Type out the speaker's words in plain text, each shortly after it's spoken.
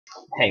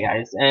Hey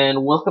guys,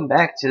 and welcome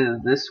back to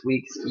this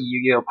week's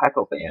Yu-Gi-Oh! Pack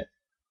Opening.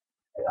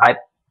 I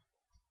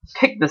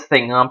picked this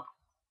thing up.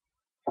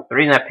 The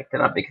reason I picked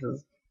it up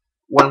because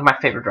one of my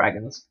favorite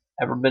dragons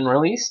ever been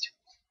released.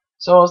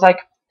 So I was like,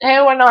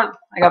 hey, why not?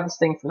 I got this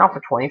thing not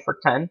for 20, for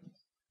 10.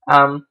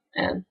 And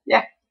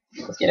yeah,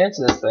 let's get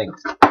into this thing.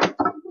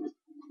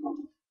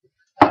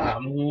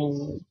 Grab a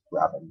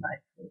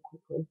knife really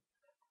quickly.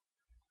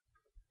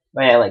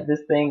 But yeah, like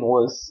this thing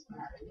was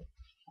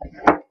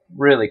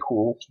really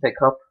cool to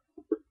pick up,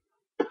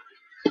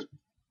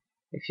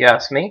 if you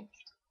ask me.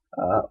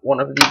 One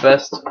of the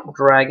best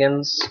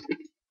dragons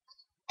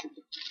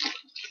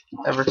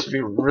ever to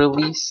be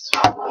released.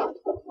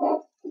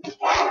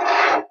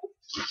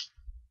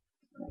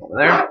 Over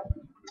there.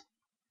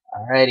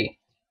 Alrighty.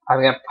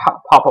 I'm gonna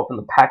pop open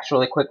the packs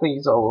really quickly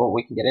so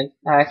we can get in.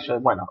 Actually,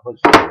 why not?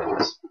 Let's just do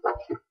this.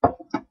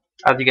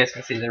 As you guys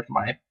can see, there's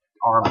my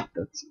arm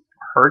that's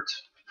hurt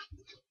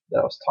that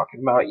I was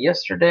talking about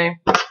yesterday.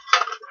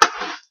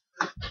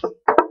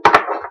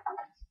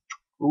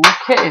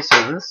 Okay,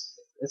 so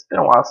it's been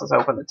a while since I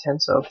opened the tin,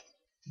 so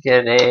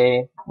get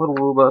a little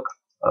rulebook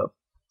of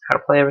how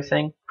to play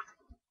everything.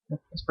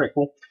 That's pretty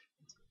cool.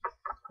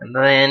 And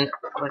then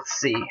let's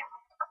see.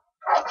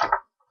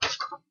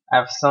 I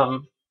have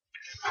some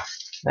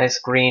nice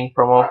green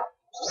promo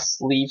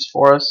sleeves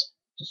for us,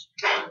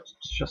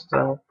 just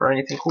for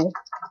anything cool.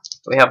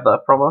 So we have the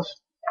promos,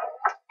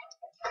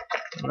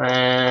 and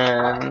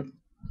then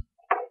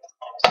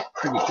some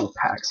pretty cool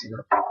packs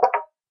here.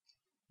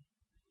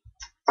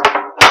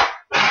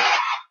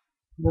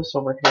 This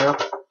over here.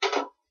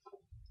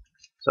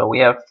 So we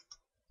have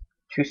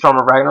 2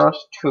 Storm of Ragnaros,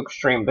 2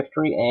 Extreme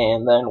Victory,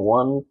 and then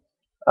 1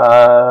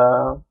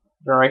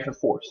 Generation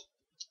Force.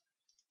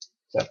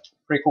 So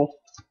pretty cool.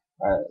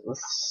 Alright,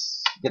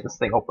 let's get this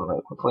thing open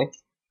really quickly.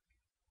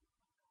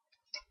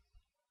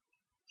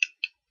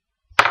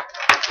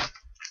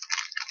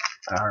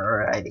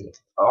 Alrighty.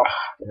 Oh,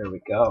 there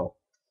we go.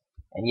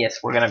 And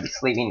yes, we're gonna be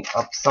sleeving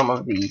up some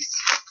of these.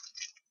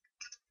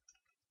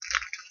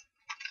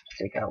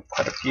 Take out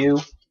quite a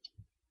few.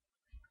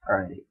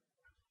 Alrighty.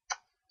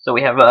 So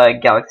we have a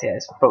Galaxy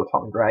Ice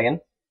Photon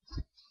Dragon.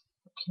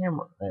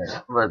 Camera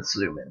there. Let's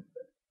zoom in.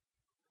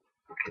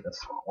 Okay, that's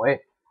the wrong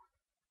way.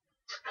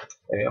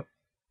 There you go.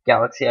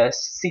 Galaxy Ice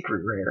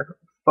Secret Rare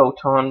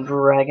Photon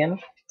Dragon.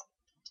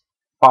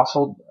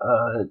 Fossil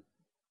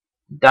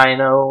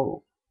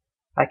Dino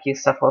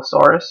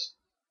Pachycephalosaurus.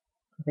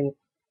 I think.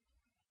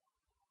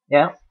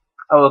 Yeah.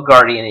 Oh,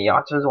 Guardian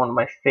Yacht is one of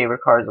my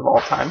favorite cards of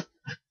all time.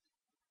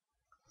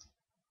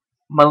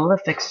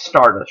 Malefic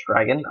Stardust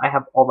Dragon. I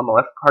have all the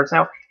Malefic cards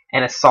now,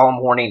 and a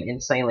Solemn Warning,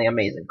 insanely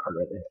amazing card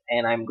right there.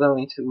 And I'm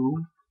going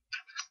to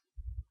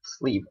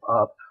sleeve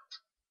up.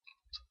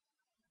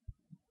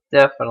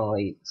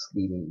 Definitely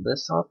sleeving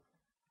this up.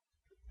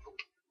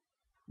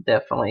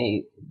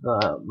 Definitely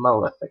the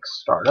Malefic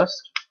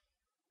Stardust.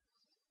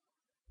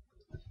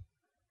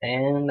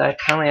 And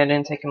apparently I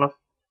didn't take enough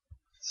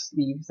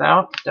sleeves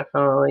out.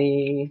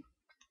 Definitely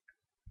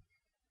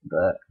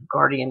the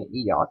Guardian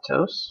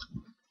Eatos.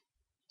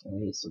 I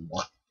need some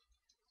more.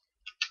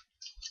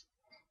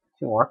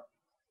 2 more.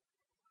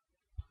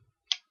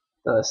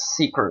 The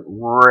Secret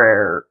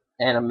Rare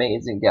and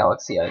Amazing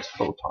Galaxy Ice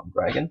Photon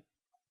Dragon.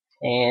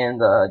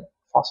 And the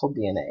Fossil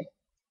DNA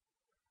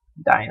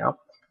Dino.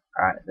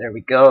 Alright, there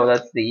we go.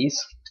 That's these.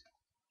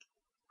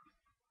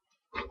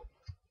 2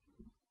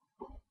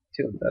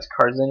 of the best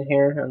cards in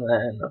here. And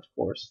then, of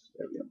course,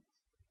 there we go.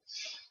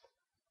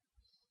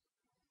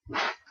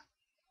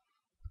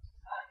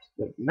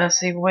 A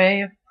messy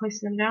way of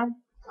placing them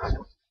down.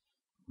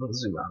 Let's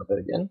zoom out a bit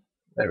again.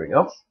 There we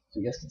go. So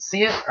you guys can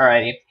see it.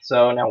 Alrighty.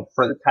 So now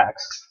for the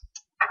packs.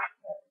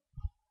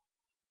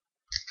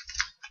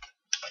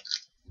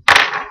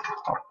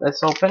 Pop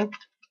this open.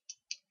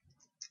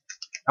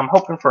 I'm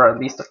hoping for at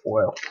least a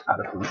foil out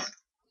of these.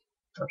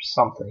 Or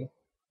something.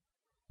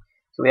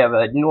 So we have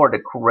a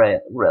Nordic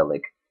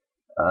Relic.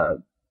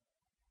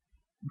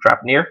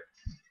 Drapnir.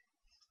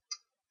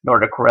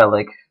 Nordic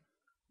Relic.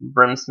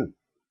 Brimsingman?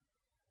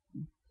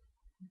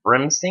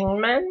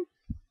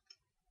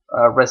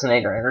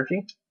 Resonator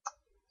Energy.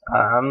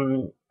 I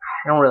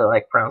don't really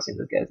like pronouncing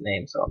this guy's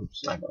name, so I'm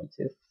just not going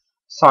to.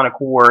 Sonic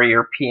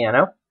Warrior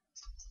Piano.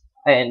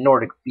 And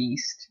Nordic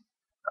Beast.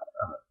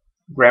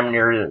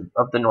 Gramnir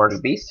of the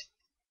Nordic Beast.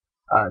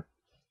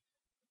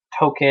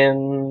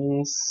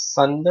 Token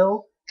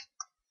Sundill.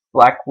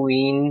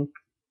 Blackwing.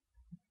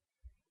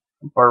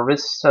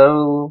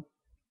 Baristo.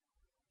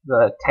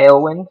 The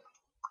Tailwind.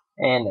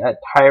 And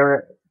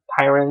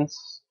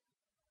Tyrant's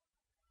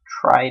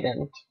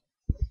Trident.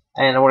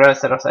 And we're gonna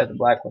set aside the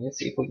Blackwing and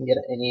see if we can get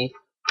any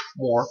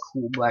more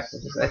cool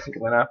Blackwings. I think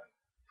I'm gonna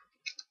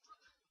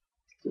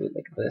do it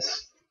like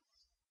this.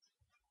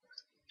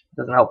 It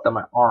doesn't help that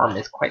my arm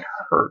is quite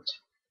hurt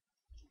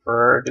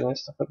for doing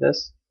stuff like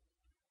this.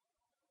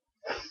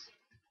 There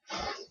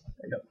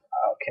you go.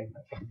 Okay,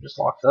 I think I'm just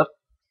locked up.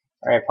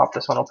 Alright, pop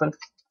this one open.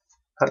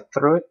 Cut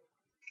through it.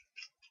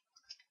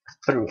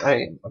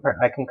 I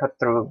can cut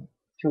through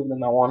 2 of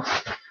them at once.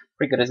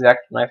 Pretty good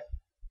exact knife.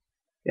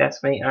 Yes,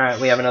 mate. Alright,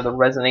 we have another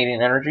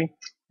Resonating Energy.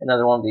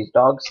 Another one of these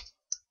dogs.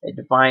 A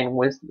Divine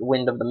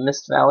Wind of the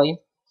Mist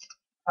Valley.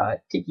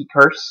 Tiki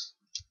Curse.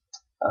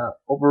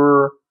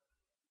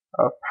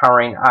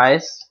 Overpowering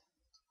Eyes.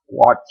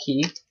 Watt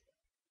Key.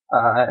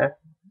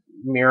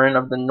 Mirren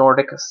of the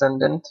Nordic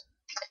Ascendant.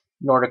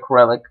 Nordic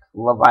Relic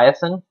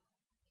Leviathan.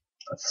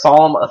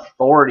 Solemn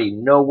Authority.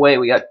 No way,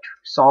 we got 2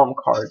 Solemn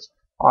cards.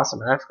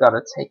 Awesome, and I forgot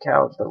to take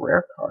out the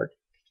rare card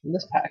in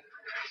this pack.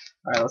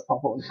 Alright, let's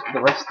pop open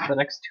the rest of the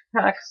next 2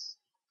 packs.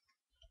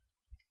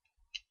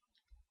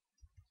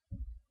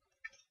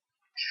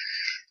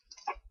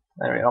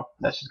 There we go.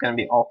 That's just going to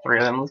be all 3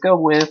 of them. Let's go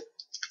with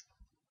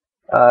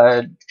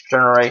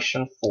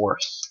Generation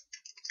Force.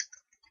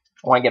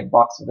 I want to get a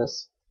box of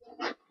this.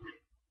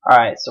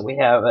 Alright, so we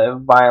have a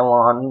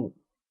Violon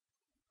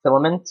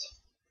Filament,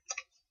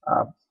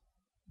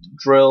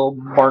 Drill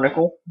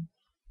Barnacle,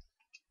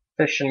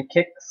 Fish and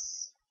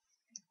Kicks,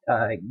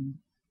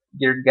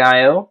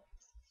 Girgaio,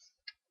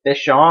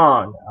 Fish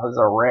On as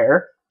a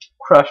rare,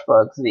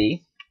 Crushbug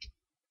Z,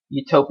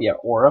 Utopia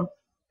Aura,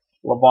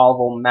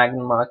 Lavalval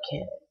Magma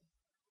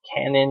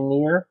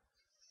Cannoneer,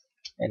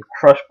 and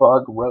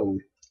Crushbug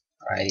Road.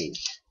 Alright.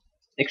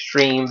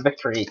 Extreme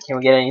Victory. Can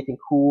we get anything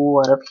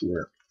cool out of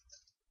here?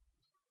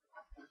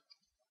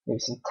 Maybe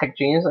some Tech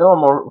Genius. Oh,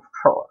 more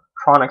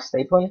Chronic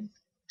Stapling.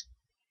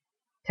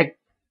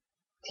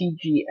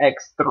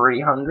 TGX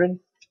 300.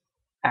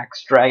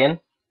 Axe Dragon.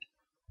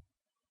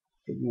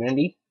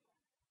 Unity.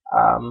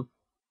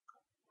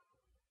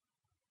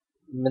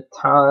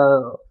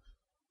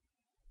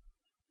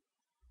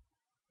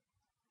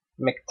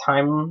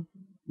 McTime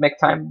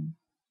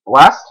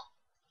Blast.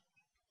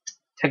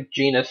 Tech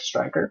Genius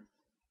Striker.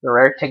 The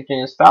rare Tech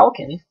Genius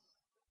Falcon.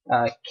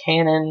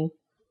 Cannon.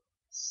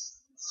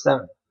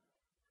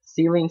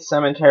 Sealing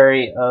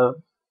Cemetery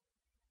of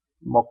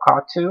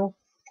Mokatu.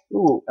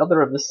 Ooh,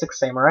 Elder of the Sixth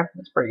Samurai.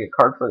 That's a pretty good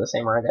card for the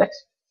Samurai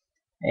decks.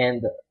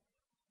 And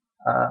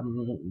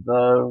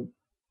the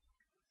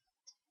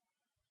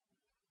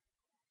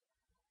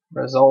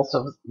Result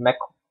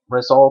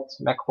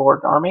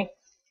Mechlord Army.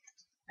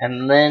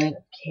 And then,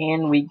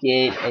 can we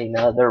get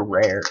another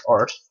rare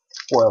or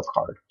foil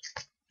card?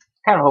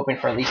 Kind of hoping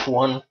for at least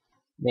one. I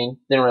mean,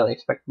 didn't really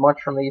expect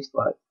much from these,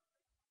 but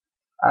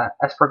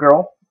Esper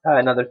Girl,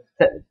 another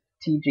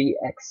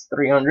TGX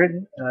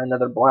 300,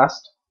 another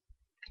Blast.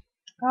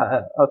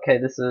 Okay,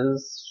 this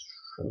is,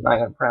 I'm not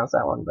gonna pronounce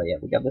that one, but yeah,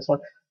 we got this one.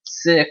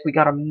 Sick, we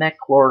got a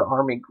Mechlord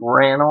Army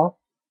Granule.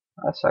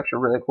 That's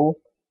actually really cool.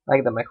 I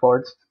like the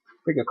Mechlords.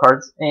 Pretty good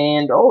cards.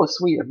 And, oh,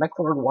 sweet, a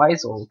Mechlord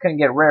Weisel. We couldn't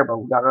get rare, but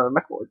we got another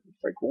Mechlord. It's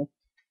pretty cool.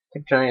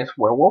 Tectonius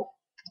Werewolf.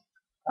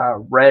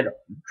 Red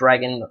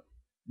Dragon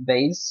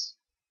Vase.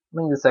 I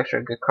think this is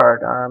actually a good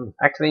card.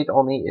 Activate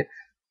only if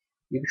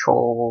you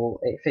control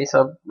a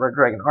face-up Red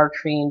Dragon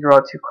Archfiend. Draw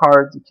 2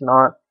 cards. You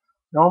cannot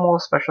normal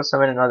special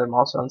summon another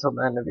monster until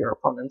the end of your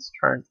opponent's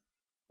turn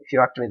if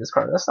you activate this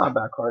card. That's not a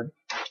bad card.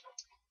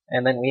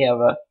 And then we have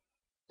a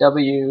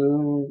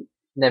W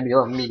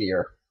Nebula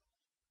Meteor.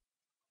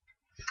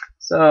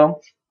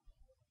 So,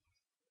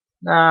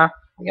 we got,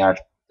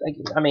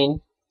 I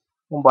mean,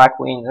 one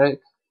Blackwing,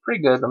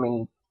 pretty good. I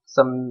mean,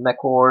 some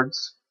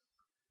Mechlords,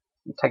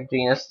 Tech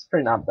Genius, it's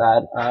pretty not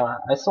bad.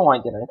 I still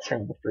want to get an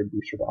Extreme Victory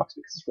booster box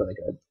because it's really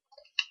good.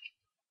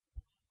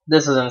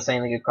 This is an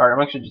insanely good card.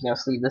 I'm actually just going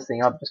to sleeve this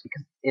thing up just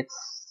because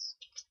it's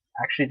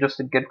actually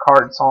just a good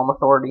card, Solemn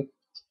Authority.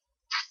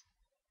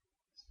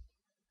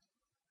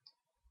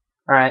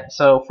 Alright,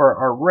 so for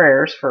our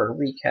rares, for a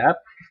recap,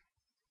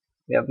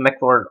 we have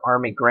Mechlord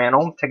Army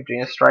Granule, Tech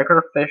Genius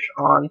Striker, Fish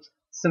On,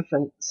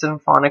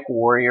 Symphonic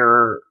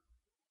Warrior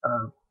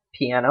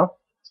Piano,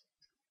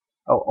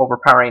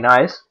 Overpowering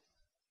Eyes.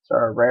 So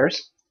our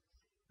rares.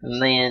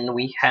 And then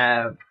we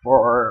have,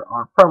 for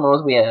our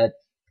promos, we had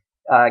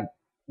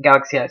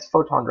Galaxy Eyes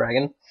Photon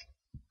Dragon,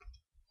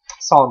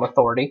 Solemn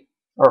Authority,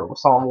 or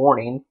Solemn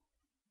Warning,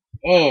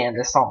 and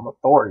a Solemn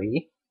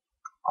Authority.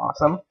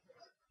 Awesome.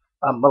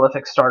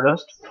 Malefic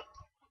Stardust.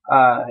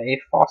 A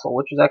Fossil,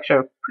 which is actually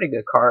a pretty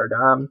good card.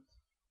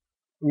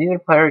 Neither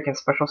player can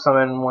special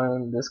summon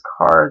when this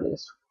card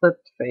is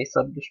flipped face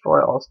up.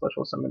 Destroy all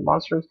special summon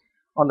monsters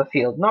on the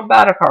field. Not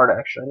bad a card,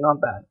 actually.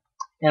 Not bad.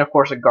 And of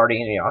course, a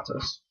Guardian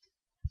Yatos.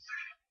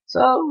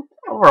 So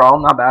overall,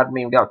 not bad. I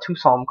mean, we got 2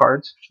 Solemn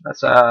cards.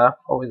 That's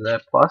always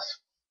a plus.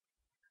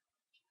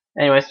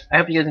 Anyways, I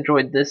hope you guys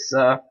enjoyed this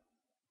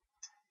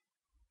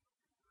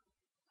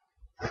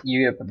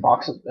Yu-Gi-Oh!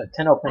 Box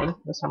 10 opening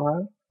this time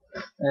around.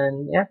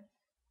 And yeah,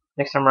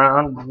 next time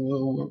around,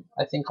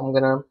 I think I'm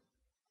gonna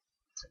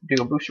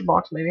do a booster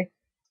box maybe.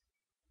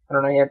 I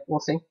don't know yet.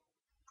 We'll see.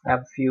 I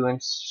have a few in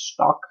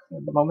stock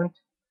at the moment.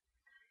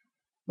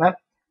 But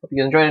hope you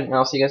guys enjoyed it, and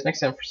I'll see you guys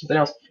next time for something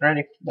else.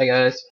 Alrighty, bye guys.